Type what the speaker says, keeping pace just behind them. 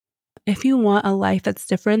if you want a life that's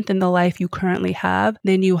different than the life you currently have,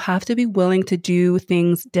 then you have to be willing to do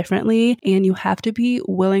things differently, and you have to be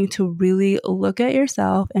willing to really look at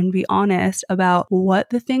yourself and be honest about what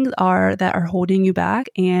the things are that are holding you back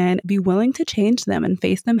and be willing to change them and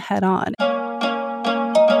face them head on.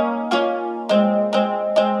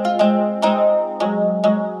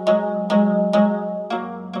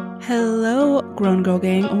 Hello, Grown Girl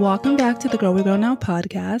Gang. Welcome back to the Girl We Grow Now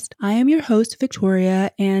podcast. I am your host,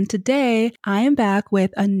 Victoria, and today I am back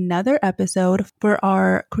with another episode for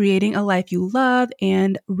our Creating a Life You Love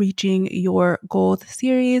and Reaching Your Goals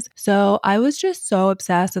series. So I was just so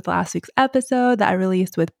obsessed with last week's episode that I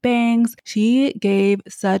released with Bangs. She gave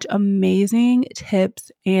such amazing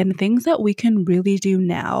tips and things that we can really do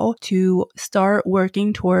now to start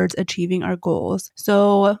working towards achieving our goals.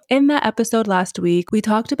 So in that episode last week, we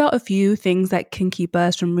talked about a few things that can keep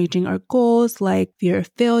us from reaching our goals, like fear of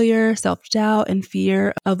failure, self-doubt, and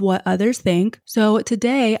fear of what others think. So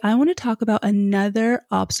today, I want to talk about another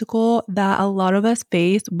obstacle that a lot of us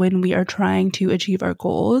face when we are trying to achieve our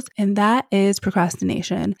goals, and that is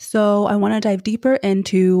procrastination. So I want to dive deeper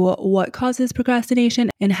into what causes procrastination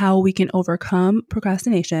and how we can overcome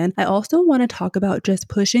procrastination. I also want to talk about just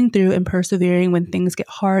pushing through and persevering when things get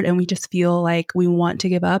hard and we just feel like we want to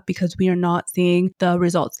give up because we are not seeing the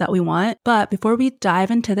results that we want. But before we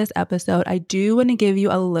dive into this episode, I do want to give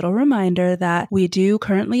you a little reminder that we do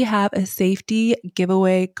currently have a safety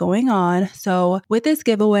giveaway going on. So with this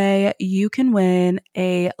giveaway, you can win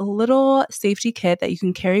a little safety kit that you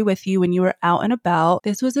can carry with you when you are out and about.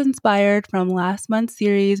 This was inspired from last month's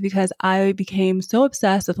series because I became so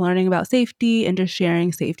obsessed with learning about safety and just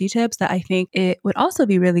sharing safety tips that I think it would also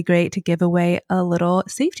be really great to give away a little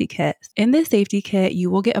safety kit. In this safety kit, you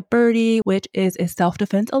will get a birdie, which is a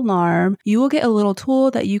self-defense alarm. You will get a little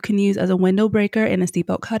tool that you can use as a window breaker and a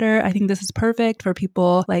seatbelt cutter. I think this is perfect for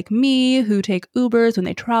people like me who take Ubers when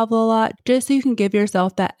they travel a lot, just so you can give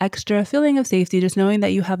yourself that extra feeling of safety, just knowing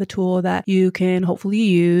that you have a tool that you can hopefully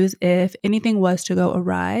use if anything was to go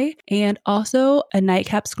awry. And also a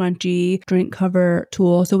nightcap scrunchie drink cover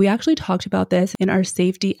tool. So we actually talked about this in our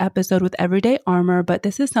safety episode with Everyday Armor, but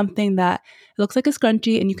this is something that looks like a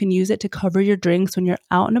scrunchie and you can use it to cover your drinks when you're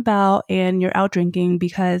out and about and you're out drinking,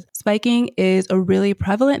 because spiking is a really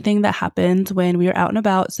prevalent thing that happens when we are out and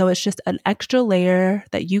about. So it's just an extra layer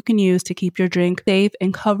that you can use to keep your drink safe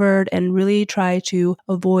and covered and really try to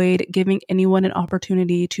avoid giving anyone an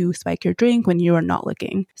opportunity to spike your drink when you are not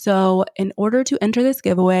looking. So in order to enter this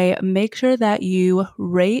giveaway, make sure that you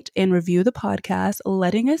rate and review the podcast,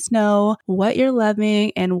 letting us know what you're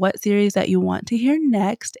loving and what series that you want to hear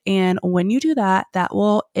next. And when you do that, that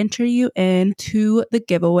will enter you into the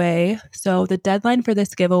giveaway. So the deadline for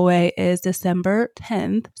this giveaway is December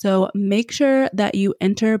 10th. So make sure that you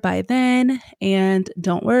enter by then. And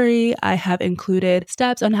don't worry, I have included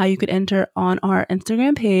steps on how you could enter on our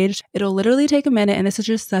Instagram page. It'll literally take a minute, and this is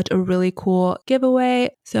just such a really cool giveaway.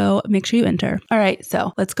 So make sure you enter. All right,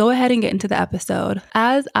 so let's go ahead and get into the episode.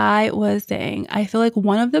 As I was saying, I feel like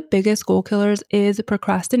one of the biggest goal killers is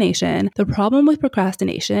procrastination. The problem with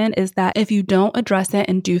procrastination is that if you don't address it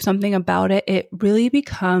and do something about it, it really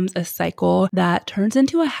becomes a cycle that turns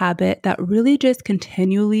into a habit that really just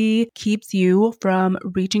continually keeps you from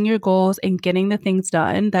reaching your goals and getting the things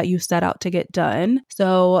done that you set out to get done.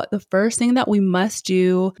 So the first thing that we must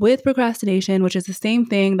do with procrastination, which is the same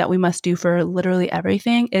thing that we must do for literally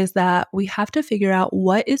everything, is that we have to figure out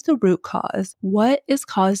what is the root cause. What is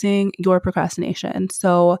causing your procrastination?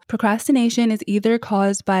 So procrastination is either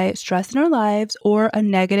caused by stress in our lives or a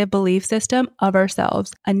negative belief system of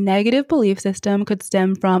ourselves. A negative belief system could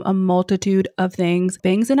stem from a multitude of things.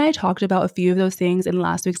 Bangs and I talked about a few of those things in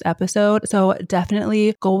last week's episode. So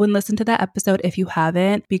definitely go and listen to that episode if you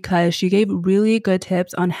haven't, because she gave really good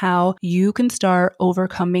tips on how you can start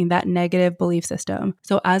overcoming that negative belief system.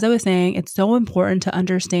 So as I was saying, it's so important to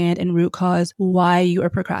understand and root cause why you are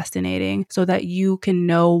procrastinating so that you can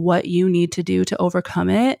know what you need to do to overcome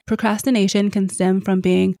it. Procrastination can stem from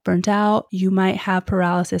being burnt out. You might have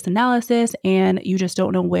paralysis analysis and you just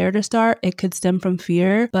don't know where to start. It could stem from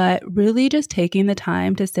fear, but really just taking the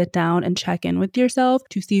time to sit down and check in with yourself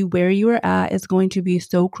to see where you are at is going to be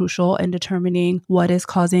so crucial in determining what is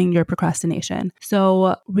causing your procrastination.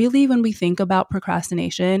 So really, when we think about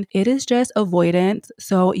procrastination, it is just avoidance.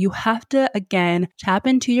 So you have to, again, tap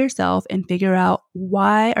into yourself and figure out,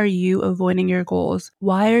 why are you avoiding your goals?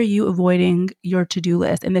 Why are you avoiding your to-do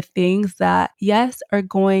list and the things that, yes, are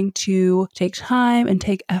going to take time and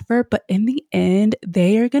take effort, but in the end,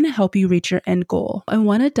 they are going to help you reach your end goal. I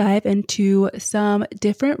want to dive into some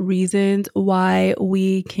different reasons reasons why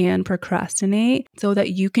we can procrastinate so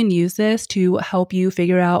that you can use this to help you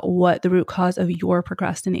figure out what the root cause of your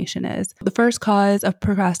procrastination is. The first cause of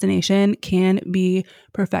procrastination can be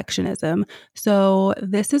perfectionism. So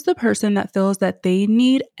this is the person that feels that they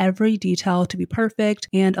need every detail to be perfect.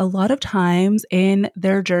 And a lot of times in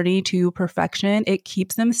their journey to perfection, it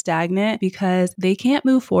keeps them stagnant because they can't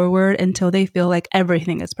move forward until they feel like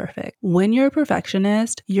everything is perfect. When you're a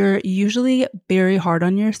perfectionist, you're usually very hard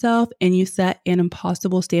on yourself and you set an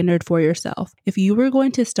impossible standard for yourself. If you were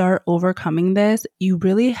going to start overcoming this, you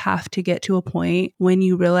really have to get to a point when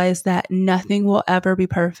you realize that nothing will ever be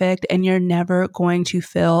perfect and you're never going to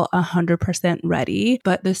feel 100% ready.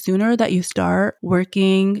 But the sooner that you start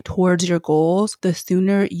working towards your goals, the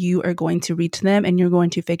sooner you are going to reach them and you're going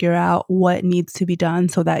to figure out what needs to be done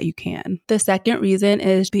so that you can. The second reason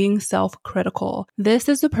is being self-critical. This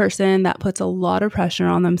is the person that puts a lot of pressure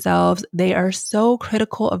on themselves. They are so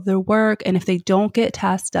critical of their work, and if they don't get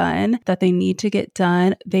tasks done that they need to get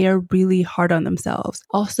done, they are really hard on themselves.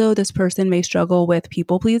 Also, this person may struggle with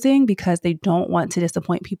people pleasing because they don't want to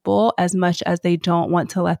disappoint people as much as they don't want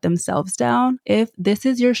to let themselves down. If this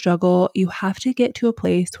is your struggle, you have to get to a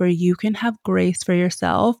place where you can have grace for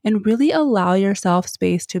yourself and really allow yourself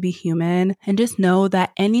space to be human, and just know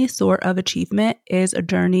that any sort of achievement is a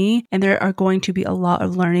journey and there are going to be a lot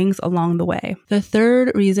of learnings along the way. The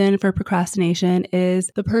third reason for procrastination is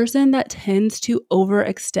the person that tends to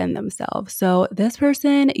overextend themselves. So this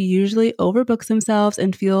person usually overbooks themselves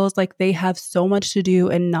and feels like they have so much to do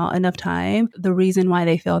and not enough time. The reason why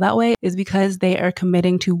they feel that way is because they are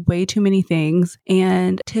committing to way too many things.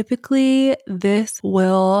 And typically this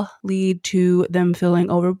will lead to them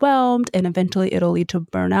feeling overwhelmed, and eventually it'll lead to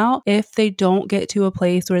burnout if they don't get to a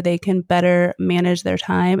place where they can better manage their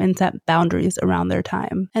time and set boundaries around their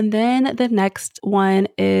time. And then the next one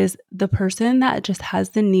is the person that just has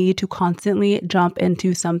the need to constantly jump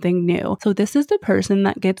into something new. So this is the person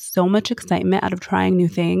that gets so much excitement out of trying new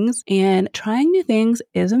things, and trying new things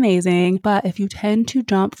is amazing. But if you tend to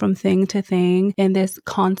jump from thing to thing in this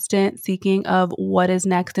constant seeking of what is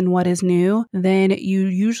next and what is new, then you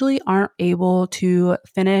usually aren't able to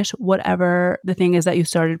finish whatever the thing is that you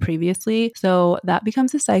started previously. So that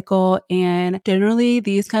becomes a cycle, and generally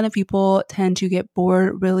these kind of people tend to get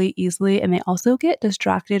bored really easily, and they also get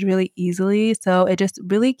distracted really easily. So it just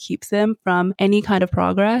really keeps them from any kind of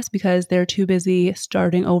progress because they're too busy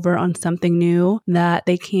starting over on something new that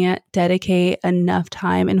they can't dedicate enough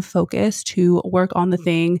time and focus to work on the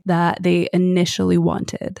thing that they initially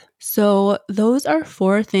wanted. So those are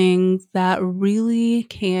 4 things that really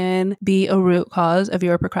can be a root cause of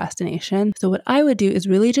your procrastination. So what I would do is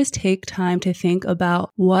really just take time to think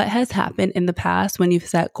about what has happened in the past when you've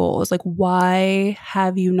set goals. Like, why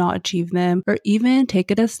have you not achieved them? Or even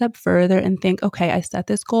take it a step further and think, okay, I set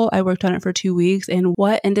this goal, I worked on it for 2 weeks, and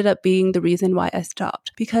what ended up being the reason why I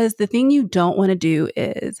stopped? Because the thing you don't want to do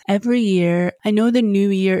is every year, I know the new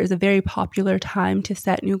year is a very popular time to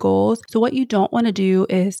set new goals. So what you don't want to do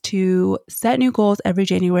is to set new goals every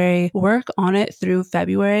January, work on it through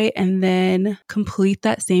February, and then complete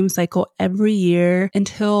that same cycle every year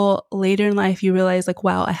until later in life you realize like,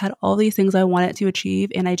 wow, I had all these things I wanted to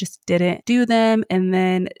achieve and I just didn't do them. And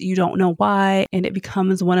then you don't know why, and it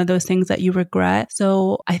becomes one of those things that you regret.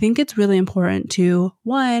 So I think it's really important to,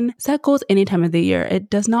 1, set goals any time of the year. It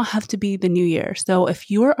does not have to be the new year. So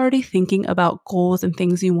if you're already thinking about goals and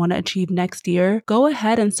things you want to achieve next year, go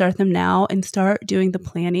ahead and start them now and start doing the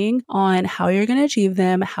planning on how you're going to achieve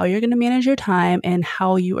them, how you're going to manage your time, and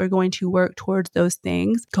how you are going to work towards those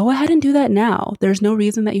things. Go ahead and do that now. There's no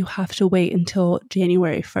reason that you have to wait until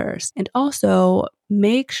January 1st. And also,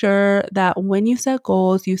 make sure that when you set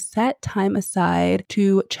goals, you set time aside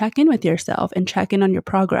to check in with yourself and check in on your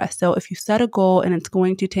progress. So if you set a goal and it's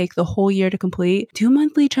going to take the whole year to complete, do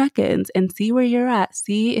monthly check-ins and see where you're at.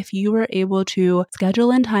 See if you were able to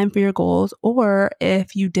schedule in time for your goals or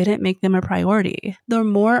if you didn't make them a priority. The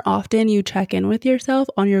more often you check in with yourself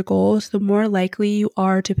on your goals, the more likely you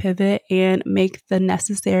are to pivot and make the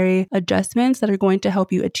necessary adjustments that are going to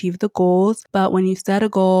help you achieve the goals. But when you set a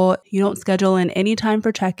goal, you don't schedule in any time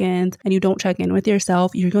for check-ins and you don't check in with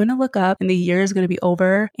yourself, you're going to look up and the year is going to be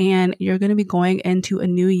over and you're going to be going into a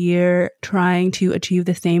new year trying to achieve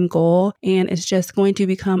the same goal, and it's just going to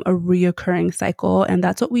become a reoccurring cycle, and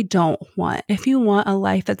that's what we don't want. If you want a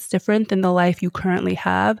life that's different than the life you currently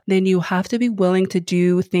have, then you have to be willing to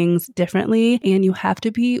do things differently, and you have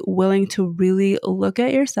to be willing to really look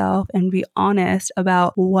at yourself and be honest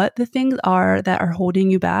about what the things are that are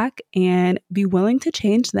holding you back and be willing to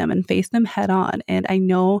change them and face them head on. on. And I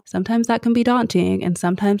know sometimes that can be daunting and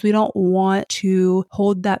sometimes we don't want to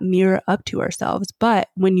hold that mirror up to ourselves. But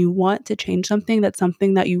when you want to change something, that's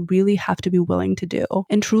something that you really have to be willing to do.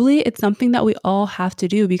 And truly, it's something that we all have to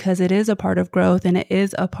do because it is a part of growth and it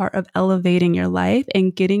is a part of elevating your life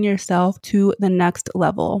and getting yourself to the next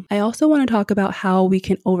level. I also want to talk about how we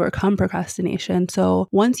can overcome procrastination. So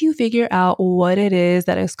once you figure out what it is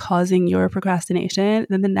that is causing your procrastination,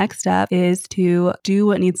 then the next step is to do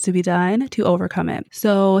what needs to be done to overcome it.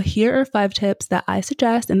 So here are 5 tips that I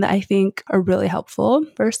suggest and that I think are really helpful.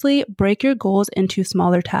 Firstly, break your goals into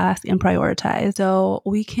smaller tasks and prioritize. So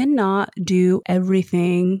we cannot do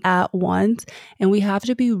everything at once and we have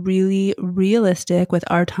to be really realistic with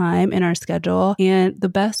our time and our schedule. And the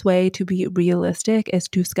best way to be realistic is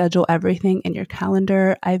to schedule everything in your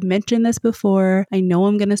calendar. I've mentioned this before. I know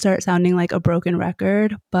I'm going to start sounding like a broken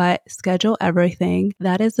record, but schedule everything.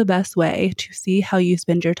 That is the best way to see how you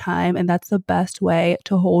spend your time. And that's the best way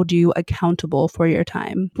to hold you accountable for your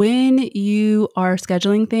time. When you are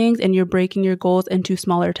scheduling things and you're breaking your goals into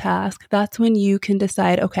smaller tasks, that's when you can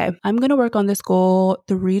decide, okay, I'm going to work on this goal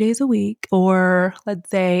 3 days a week, or let's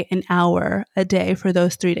say an hour a day for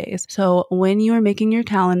those 3 days. So when you are making your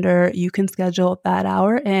calendar, you can schedule that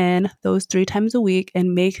hour in those 3 times a week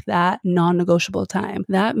and make that non-negotiable time.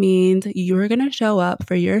 That means you're going to show up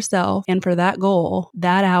for yourself and for that goal,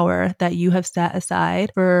 that hour that you have set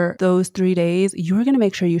aside for those 3 days, you're going to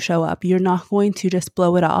make sure you show up. You're not going to just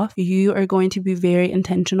blow it off. You are going to be very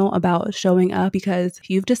intentional about showing up because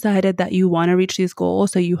you've decided that you want to reach these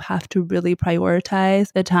goals. So you have to really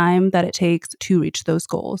prioritize the time that it takes to reach those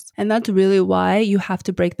goals. And that's really why you have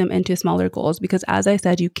to break them into smaller goals because as I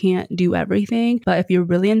said, you can't do everything. But if you're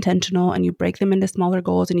really intentional and you break them into smaller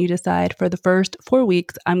goals and you decide for the first 4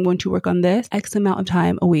 weeks, I'm going to work on this X amount of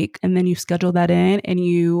time a week, and then you schedule that in and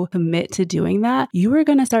you commit to doing that, you are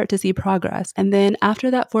going to start to see progress. And then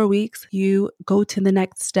after that 4 weeks, you go to the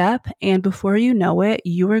next step. And before you know it,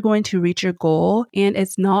 you are going to reach your goal and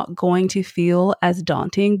it's not going to feel as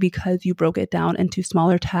daunting because you broke it down into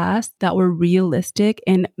smaller tasks that were realistic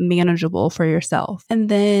and manageable for yourself. And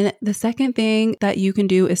then the second thing that you can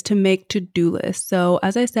do is to make to-do lists. So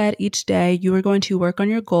as I said, each day you are going to work on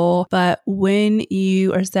your goal, but when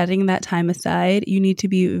you are setting that time aside, you need to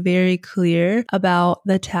be very clear about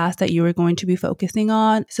the task that you are going to be focusing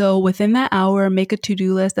on. So within that hour, make a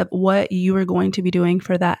to-do list of what you are going to be doing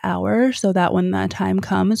for that hour so that when the time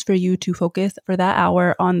comes for you to focus for that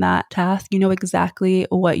hour on that task, you know exactly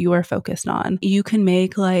what you are focused on. You can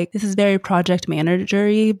make this is very project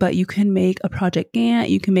managery, but you can make a project Gantt.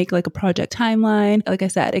 You can make a project timeline. Like I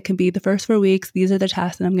said, it can be the first 4 weeks. These are the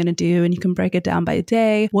tasks that I'm going to do. And you can break it down by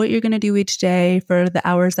day, what you're going to do each day for the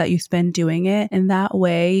hours that you spend doing it. And that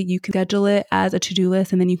way you can schedule it as a to-do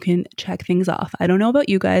list and then you can check things off. I don't know about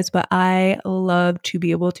you guys, but I love to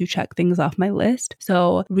be able to check things off my list.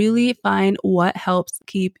 So really find what helps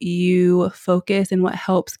keep you focused and what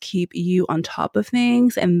helps keep you on top of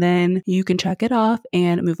things. And then you can check it off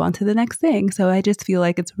and move on to the next thing. So I just feel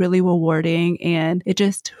like it's really rewarding and it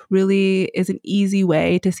just really is an easy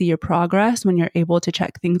way to see your progress when you're able to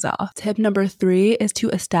check things off. Tip number 3 is to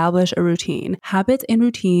establish a routine. Habits and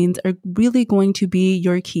routines are really going to be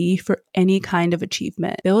your key for any kind of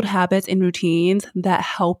achievement. Build habits and routines that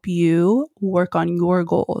help you work on your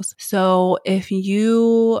goals. So if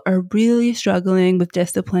you are really struggling with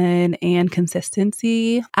discipline and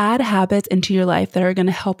consistency, add habits into your life that are going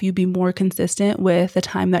to help you be more consistent with the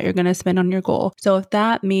time that you're going to spend on your goal. So if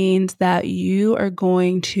that means that you are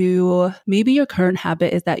going to, maybe your current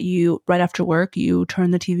habit is that you, right after work, you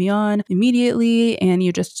turn the TV on immediately and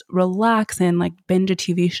you just relax and binge a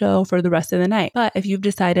TV show for the rest of the night. But if you've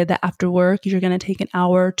decided that after work, you're going to take an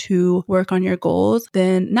hour to work on your goals,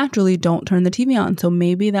 then naturally don't turn the TV on. So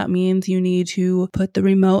maybe that means you need to put the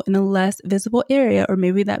remote in a less visible area, or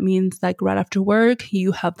maybe that means right after work,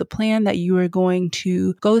 you have the plan that you are going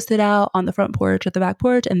to go sit out on the front porch or the back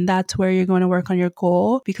porch, and that's where you're going to work on your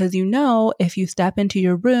goal because if you step into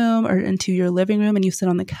your room or into your living room and you sit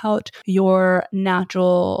on the couch, your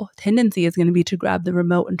natural tendency is going to be to grab the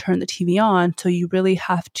remote and turn the TV on. So you really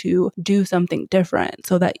have to do something different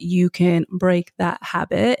so that you can break that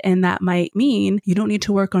habit. And that might mean you don't need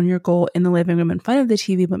to work on your goal in the living room in front of the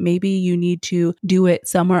TV, but maybe you need to do it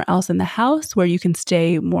somewhere else in the house where you can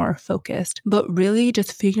stay more focused. But really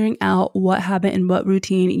just figuring out what habit and what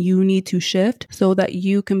routine you need to shift so that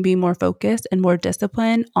you can be more focused and more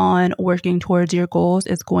disciplined on working towards your goals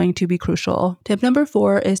is going to be crucial. Tip number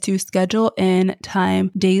 4 is to schedule in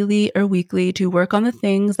time daily or weekly to work on the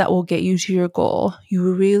things that will get you to your goal.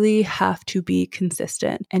 You really have to be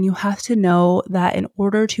consistent and you have to know that in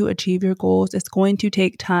order to achieve your goals, it's going to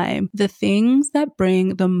take time. time. The things that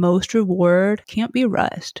bring the most reward can't be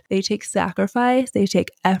rushed. They take sacrifice, they take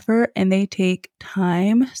effort, and they take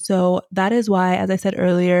time. So that is why, as I said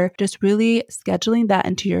earlier, just really scheduling that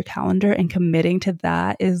into your calendar and committing to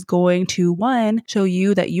that is going to, one, show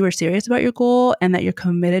you that you are serious about your goal and that you're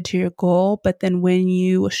committed to your goal. But then when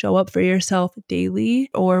you show up for yourself daily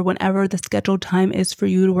or whenever the scheduled time is for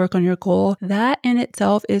you to work on your goal, that in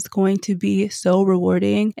itself is going to be so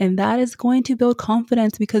rewarding. And that is going to build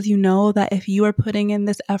confidence because you know that if you are putting in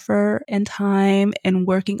this effort and time and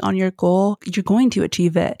working on your goal, you're going to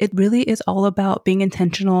achieve it. It really is all about being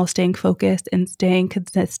intentional, staying focused, and staying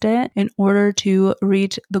consistent in order to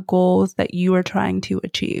reach the goals that you are trying to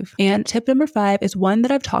achieve. And tip number 5 is one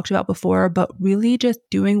that I've talked about before, but really just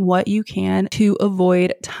doing what you can to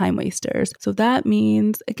avoid time wasters. So that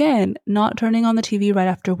means, again, not turning on the TV right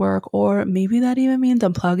after work, or maybe that even means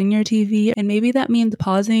unplugging your TV. And maybe that means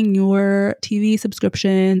pausing your TV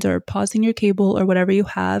subscriptions or pausing your cable or whatever you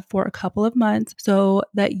have for a couple of months so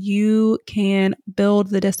that you can build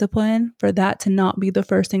the discipline for that to not be the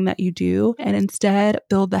first thing that you do, and instead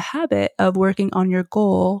build the habit of working on your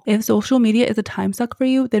goal. If social media is a time suck for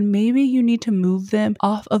you, then maybe you need to move them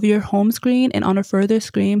off of your home screen and on a further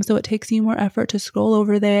screen so it takes you more effort to scroll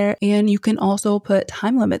over there. And you can also put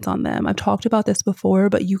time limits on them. I've talked about this before,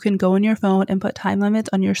 but you can go in your phone and put time limits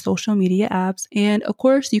on your social media apps. And of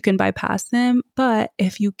course, you can bypass them. But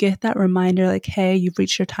if you get that reminder like, hey, you've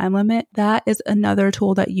reached your time limit, that is another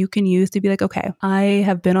tool that you can use to be like, okay, I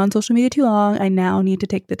have been on social media too long. I now need to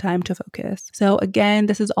take the time to focus. So again,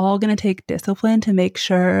 this is all going to take discipline to make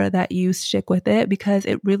sure that you stick with it, because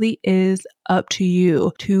it really is up to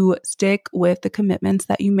you to stick with the commitments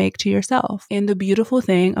that you make to yourself. And the beautiful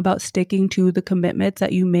thing about sticking to the commitments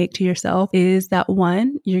that you make to yourself is that,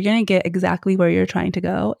 one, you're going to get exactly where you're trying to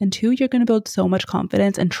go. And two, you're going to build so much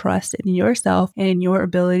confidence and trust in yourself and in your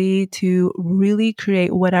ability to really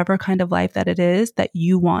create whatever kind of life that it is that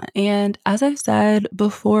you want. And as I've said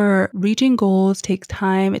before, reaching goals takes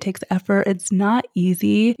time. It takes effort. It's not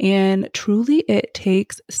easy. And truly it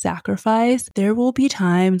takes sacrifice. There will be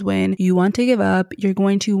times when you want to give up, you're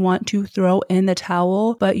going to want to throw in the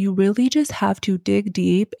towel, but you really just have to dig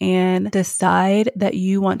deep and decide that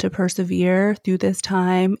you want to persevere through this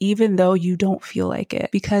time, even though you don't feel like it,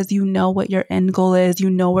 because you know what your end goal is, you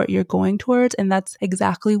know what you're going towards, and that's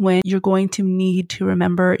exactly when you're going to need to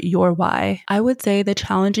remember your why. I would say the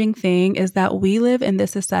challenging thing is that we live in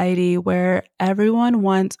this society where everyone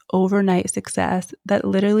wants overnight success. That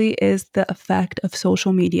literally is the effect of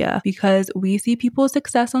social media, because we see people's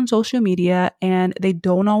success on social media and they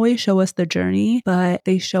don't always show us the journey, but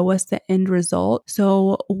they show us the end result.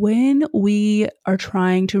 So when we are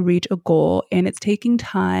trying to reach a goal and it's taking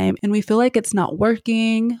time and we feel like it's not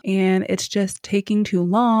working and it's just taking too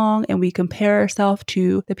long, and we compare ourselves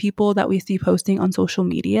to the people that we see posting on social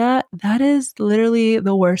media, that is literally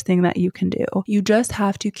the worst thing that you can do. You just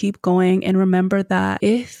have to keep going and remember that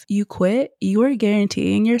if you quit, you are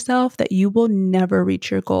guaranteeing yourself that you will never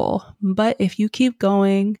reach your goal. But if you keep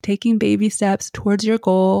going, taking baby steps towards your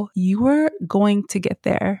goal, you are going to get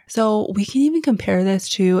there. So we can even compare this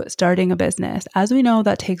to starting a business. As we know,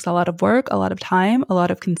 that takes a lot of work, a lot of time, a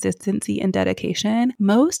lot of consistency and dedication.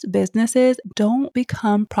 Most businesses don't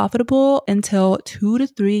become profitable until 2 to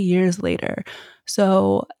 3 years later.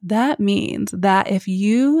 So that means that if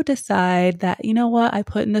you decide that, you know what, I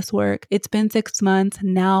put in this work, it's been 6 months,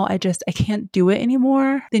 now I can't do it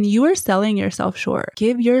anymore, then you are selling yourself short.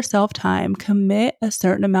 Give yourself time, commit a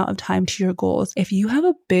certain amount of time to your goals. If you have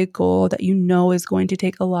a big goal that you know is going to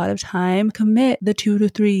take a lot of time, commit the 2 to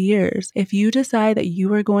 3 years. If you decide that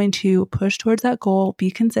you are going to push towards that goal,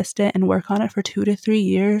 be consistent and work on it for 2 to 3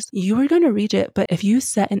 years, you are going to reach it. But if you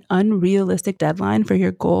set an unrealistic deadline for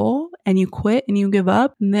your goal and you quit and you give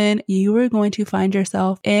up, then you are going to find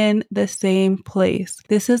yourself in the same place.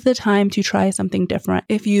 This is the time to try something different.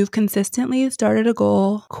 If you've consistently started a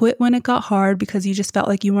goal, quit when it got hard because you just felt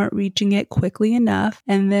like you weren't reaching it quickly enough,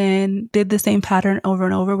 and then did the same pattern over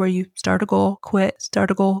and over where you start a goal, quit, start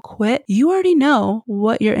a goal, quit, you already know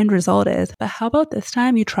what your end result is. But how about this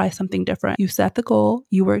time you try something different? You set the goal,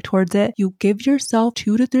 you work towards it, you give yourself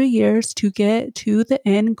 2 to 3 years to get to the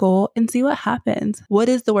end goal and see what happens. What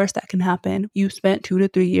is the worst that can happen. You spent 2 to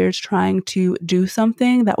 3 years trying to do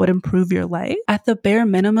something that would improve your life. At the bare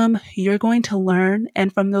minimum, you're going to learn,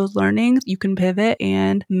 and from those learnings, you can pivot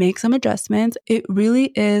and make some adjustments. It really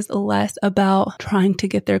is less about trying to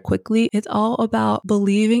get there quickly. It's all about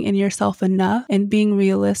believing in yourself enough and being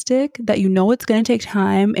realistic that you know it's going to take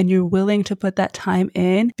time and you're willing to put that time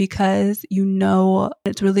in because you know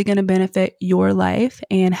it's really going to benefit your life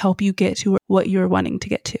and help you get to what you're wanting to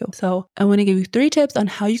get to. So I want to give you 3 tips on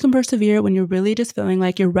how you can persevere when you're really just feeling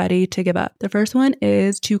like you're ready to give up. The first one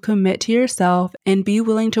is to commit to yourself and be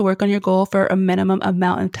willing to work on your goal for a minimum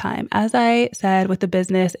amount of time. As I said with the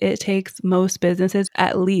business, it takes most businesses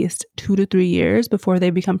at least 2 to 3 years before they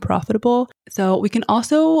become profitable. So we can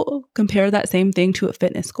also compare that same thing to a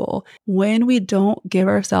fitness goal. When we don't give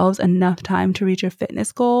ourselves enough time to reach a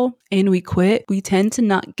fitness goal and we quit, we tend to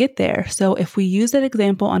not get there. So if we use that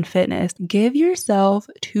example on fitness, give yourself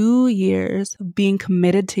 2 years of being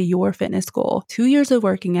committed to your fitness goal, 2 years of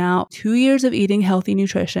working out, 2 years of eating healthy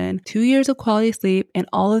nutrition, 2 years of quality sleep, and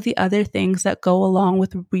all of the other things that go along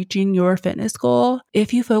with reaching your fitness goal.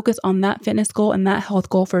 If you focus on that fitness goal and that health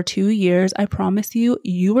goal for 2 years, I promise you,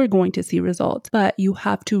 you are going to see results, but you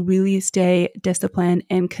have to really stay disciplined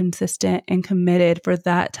and consistent and committed for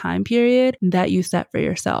that time period that you set for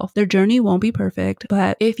yourself. The journey won't be perfect,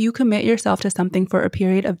 but if you commit yourself to something for a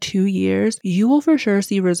period of 2 years, you will for sure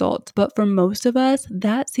see results. But for most of us,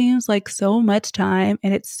 that seems like so much time,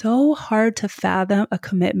 and it's so hard to fathom a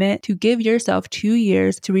commitment to give yourself 2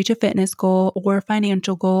 years to reach a fitness goal or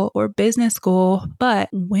financial goal or business goal. But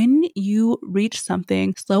when you reach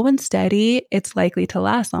something slow and steady, it's likely to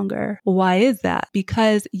last longer. Why is that?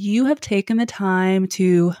 Because you have taken the time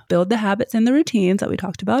to build the habits and the routines that we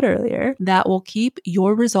talked about earlier that will keep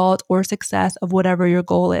your result or success of whatever your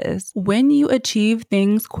goal is. When you achieve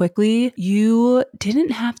things quickly, you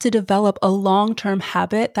didn't have to develop a long-term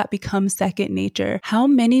habit that becomes second nature. How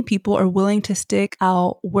many people are willing to stick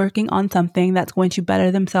out working on something that's going to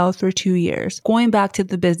better themselves for 2 years? Going back to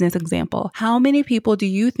the business example, how many people do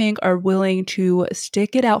you think are willing to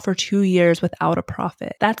stick it out for 2 years without a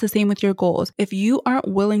profit? That's the same with your goals. If you aren't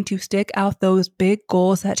willing to stick out those big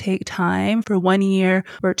goals that take time for 1 year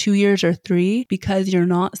or 2 years or 3 because you're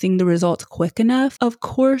not seeing the results quick enough, of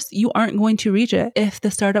course you aren't going to reach it. If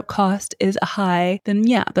the startup cost is high, then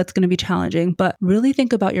yeah, that's going to be challenging. But really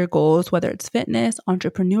think about your goals, whether it's fitness,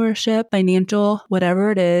 entrepreneurship, financial,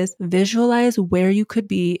 whatever it is. Visualize where you could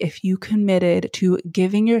be if you committed to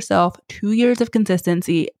giving yourself 2 years of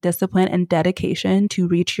consistency, discipline, and dedication to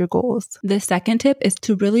reach your goals. The second tip is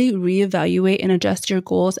to really reevaluate and adjust your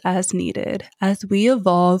goals as needed. As we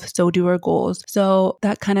evolve, so do our goals. So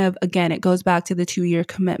that kind of, again, it goes back to the 2-year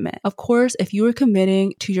commitment. Of course, if you are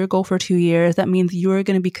committing to your goal for 2 years, that means you are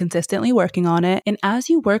going to be consistently working on it. And as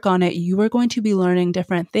you work on it, you are going to be learning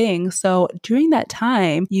different things. So during that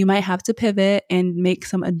time, you might have to pivot and make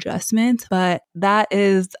some adjustments, but that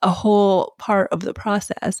is a whole part of the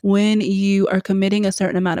process. When you are committing a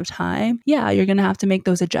certain amount of time, yeah, you're going to have to make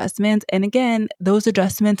those adjustments. And again, those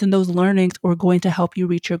adjustments and those learnings are going to help you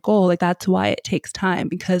reach your goal. Like that's why it takes time,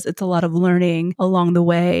 because it's a lot of learning along the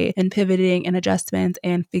way and pivoting and adjustments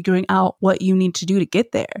and figuring out what you need to do to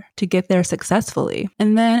get there successfully.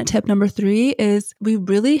 And then tip number 3 is we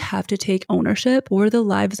really have to take ownership for the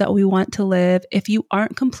lives that we want to live. If you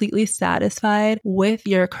aren't completely satisfied with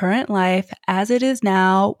your current life as it is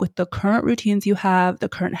now, with the current routines you have, the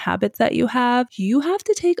current habits that you have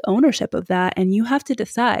to take ownership of that. And you have to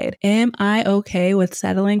decide, am I okay with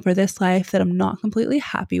settling for this life that I'm not completely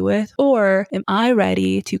happy with? Or am I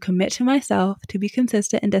ready to commit to myself to be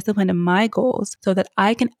consistent and disciplined in my goals so that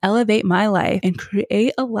I can elevate my life and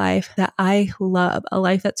create a life that I love, a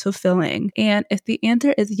life that's fulfilling? And if the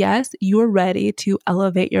answer is yes, you're ready to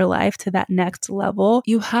elevate your life to that next level,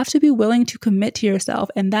 you have to be willing to commit to yourself.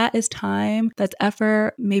 And that is time, that's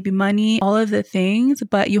effort, maybe money, all of the things.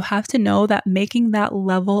 But you have to know that making that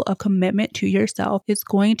level of commitment to yourself is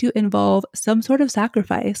going to involve some sort of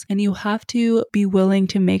sacrifice. And you have to be willing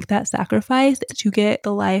to make that sacrifice to get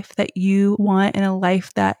the life that you want and a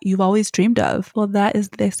life that you've always dreamed of. Well, that is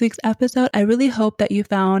this week's episode. I really hope that you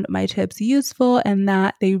found my tips useful and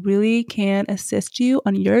that they really can assist you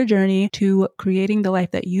on your journey to creating the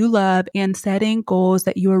life that you love and setting goals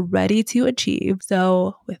that you are ready to achieve.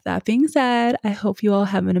 So with that being said, I hope you all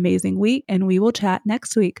have an amazing week and we will chat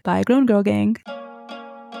next week. Bye, Grown Girl Gang.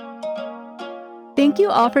 Thank you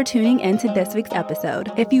all for tuning in to this week's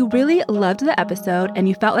episode. If you really loved the episode and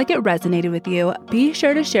you felt like it resonated with you, be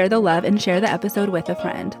sure to share the love and share the episode with a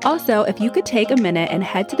friend. Also, if you could take a minute and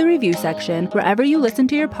head to the review section wherever you listen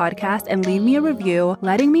to your podcast and leave me a review,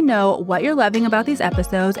 letting me know what you're loving about these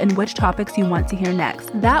episodes and which topics you want to hear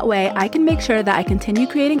next. That way, I can make sure that I continue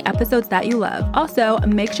creating episodes that you love. Also,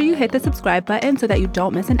 make sure you hit the subscribe button so that you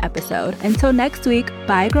don't miss an episode. Until next week,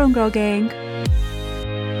 bye Grown Girl Gang.